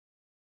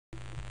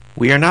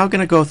We are now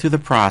going to go through the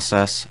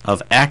process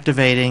of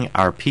activating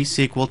our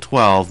PSQL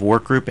 12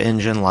 Workgroup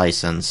Engine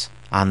license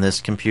on this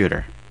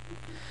computer.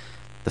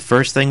 The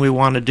first thing we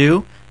want to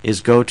do is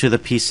go to the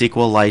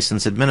PSQL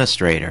License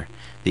Administrator.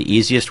 The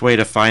easiest way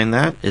to find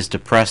that is to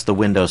press the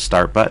Windows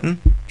Start button,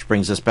 which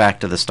brings us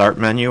back to the Start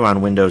menu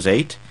on Windows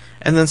 8,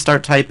 and then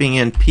start typing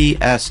in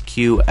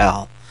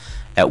PSQL.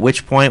 At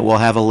which point we'll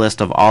have a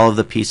list of all of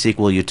the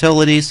PSQL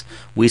utilities.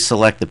 We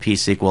select the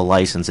PSQL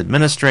License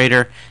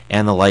Administrator,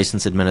 and the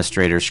License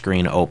Administrator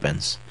screen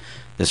opens.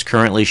 This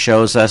currently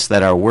shows us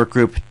that our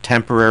workgroup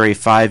temporary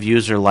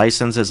 5-user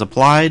license is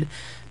applied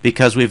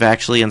because we've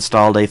actually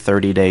installed a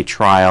 30-day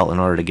trial in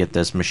order to get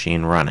this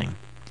machine running.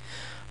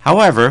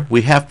 However,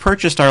 we have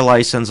purchased our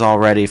license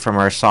already from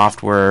our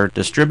software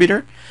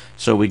distributor,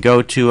 so we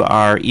go to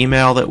our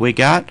email that we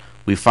got.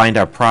 We find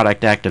our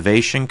product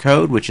activation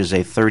code, which is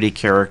a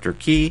 30-character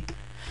key,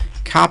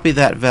 copy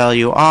that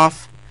value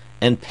off,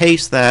 and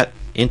paste that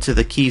into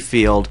the key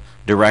field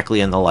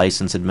directly in the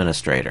License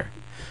Administrator.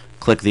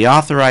 Click the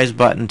Authorize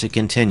button to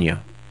continue.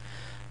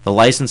 The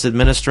License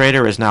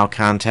Administrator is now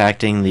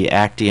contacting the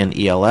Actian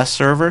ELS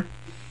server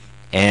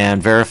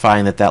and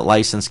verifying that that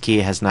license key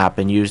has not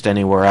been used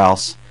anywhere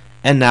else,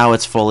 and now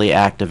it's fully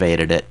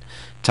activated it.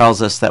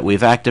 Tells us that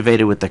we've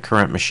activated with the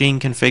current machine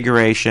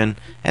configuration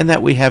and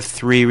that we have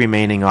 3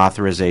 remaining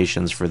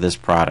authorizations for this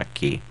product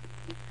key.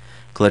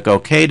 Click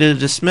OK to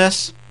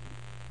dismiss,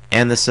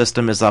 and the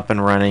system is up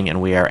and running and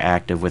we are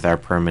active with our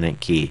permanent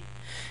key.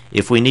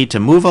 If we need to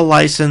move a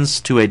license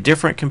to a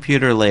different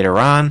computer later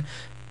on,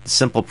 the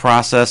simple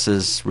process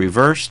is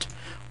reversed.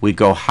 We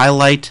go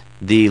highlight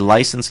the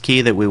license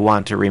key that we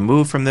want to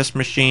remove from this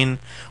machine.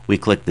 We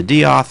click the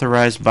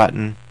Deauthorize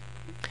button.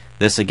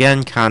 This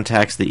again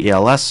contacts the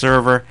ELS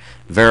server,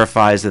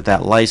 verifies that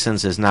that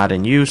license is not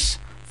in use,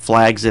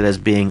 flags it as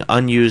being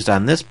unused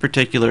on this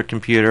particular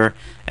computer,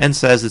 and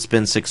says it's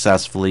been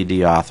successfully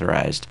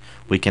deauthorized.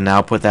 We can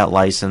now put that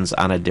license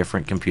on a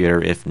different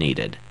computer if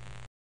needed.